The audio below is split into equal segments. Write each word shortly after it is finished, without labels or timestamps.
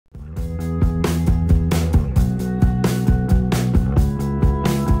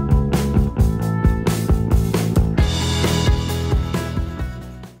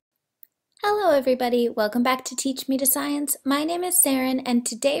everybody, welcome back to Teach Me to Science. My name is Saren and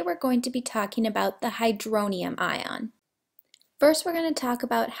today we're going to be talking about the hydronium ion. First we're going to talk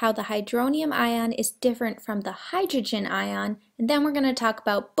about how the hydronium ion is different from the hydrogen ion, and then we're going to talk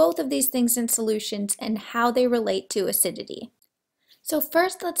about both of these things in solutions and how they relate to acidity. So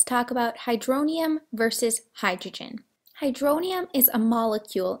first let's talk about hydronium versus hydrogen. Hydronium is a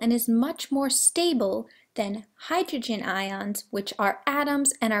molecule and is much more stable than hydrogen ions, which are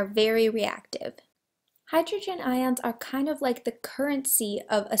atoms and are very reactive. Hydrogen ions are kind of like the currency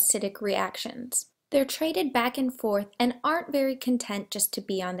of acidic reactions. They're traded back and forth and aren't very content just to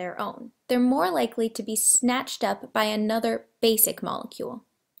be on their own. They're more likely to be snatched up by another basic molecule.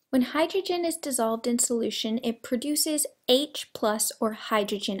 When hydrogen is dissolved in solution, it produces H+ or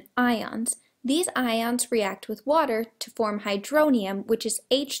hydrogen ions. These ions react with water to form hydronium, which is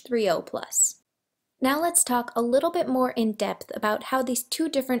H3O+. Now let's talk a little bit more in depth about how these two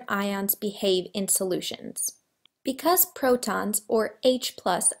different ions behave in solutions. Because protons, or H+,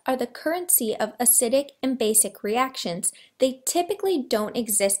 are the currency of acidic and basic reactions, they typically don't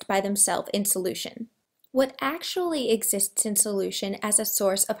exist by themselves in solution. What actually exists in solution as a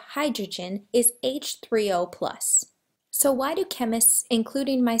source of hydrogen is H3O+. So why do chemists,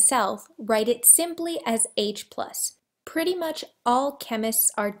 including myself, write it simply as H+? Pretty much all chemists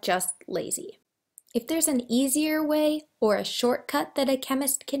are just lazy. If there's an easier way or a shortcut that a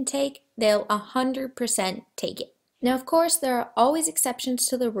chemist can take, they'll 100% take it. Now, of course, there are always exceptions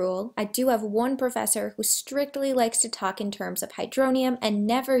to the rule. I do have one professor who strictly likes to talk in terms of hydronium and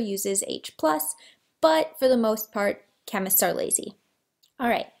never uses H+, but for the most part, chemists are lazy. All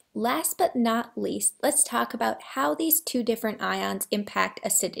right, last but not least, let's talk about how these two different ions impact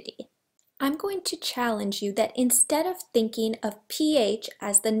acidity. I'm going to challenge you that instead of thinking of pH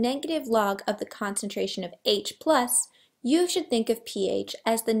as the negative log of the concentration of H+, you should think of pH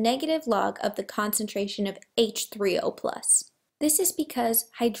as the negative log of the concentration of H3O+. This is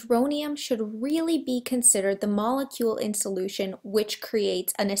because hydronium should really be considered the molecule in solution which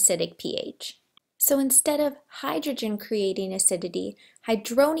creates an acidic pH. So instead of hydrogen creating acidity,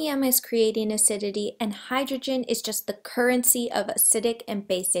 hydronium is creating acidity, and hydrogen is just the currency of acidic and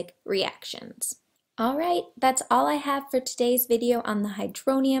basic reactions. Alright, that's all I have for today's video on the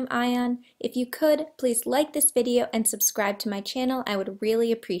hydronium ion. If you could, please like this video and subscribe to my channel. I would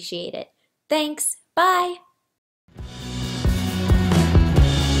really appreciate it. Thanks, bye!